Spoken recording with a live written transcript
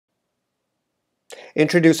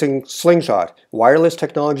Introducing Slingshot, wireless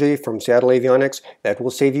technology from Seattle Avionics that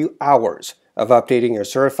will save you hours of updating your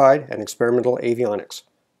certified and experimental avionics.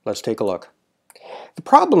 Let's take a look. The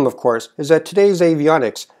problem, of course, is that today's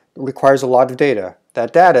avionics requires a lot of data.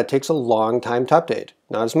 That data takes a long time to update.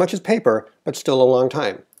 Not as much as paper, but still a long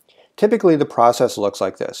time. Typically, the process looks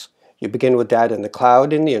like this. You begin with data in the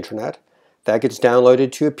cloud and the internet. That gets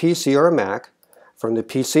downloaded to a PC or a Mac. From the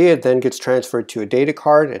PC, it then gets transferred to a data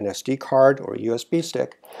card, an SD card, or a USB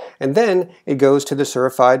stick. And then it goes to the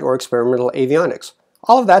certified or experimental avionics.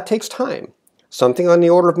 All of that takes time. Something on the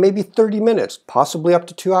order of maybe 30 minutes, possibly up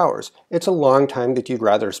to 2 hours. It's a long time that you'd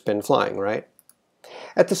rather spend flying, right?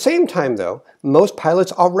 At the same time, though, most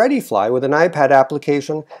pilots already fly with an iPad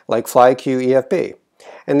application like FlyQ EFB.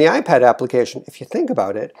 And the iPad application, if you think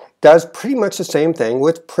about it, does pretty much the same thing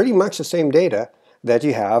with pretty much the same data that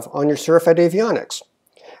you have on your certified avionics.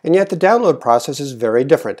 And yet the download process is very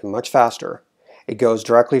different and much faster. It goes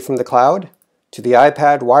directly from the cloud to the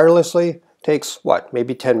iPad wirelessly. Takes,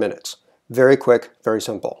 maybe 10 minutes. Very quick, very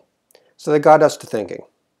simple. So that got us to thinking,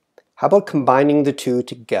 how about combining the two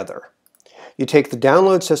together? You take the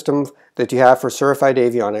download system that you have for certified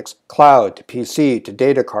avionics, cloud to PC to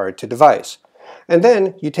data card to device, and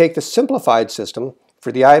then you take the simplified system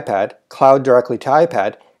for the iPad, cloud directly to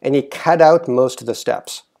iPad, and you cut out most of the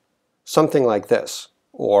steps. Something like this,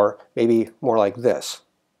 or maybe more like this.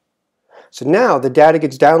 So now the data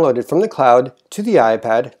gets downloaded from the cloud to the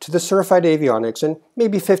iPad to the certified avionics in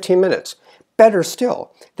maybe 15 minutes. Better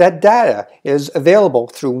still, that data is available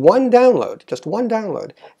through one download, just one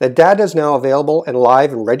download. That data is now available and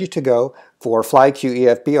live and ready to go for FlyQ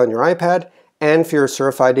EFB on your iPad and for your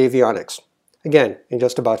certified avionics. Again, in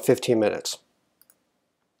just about 15 minutes.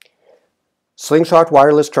 Slingshot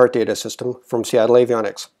wireless chart data system from Seattle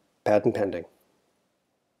Avionics, patent pending.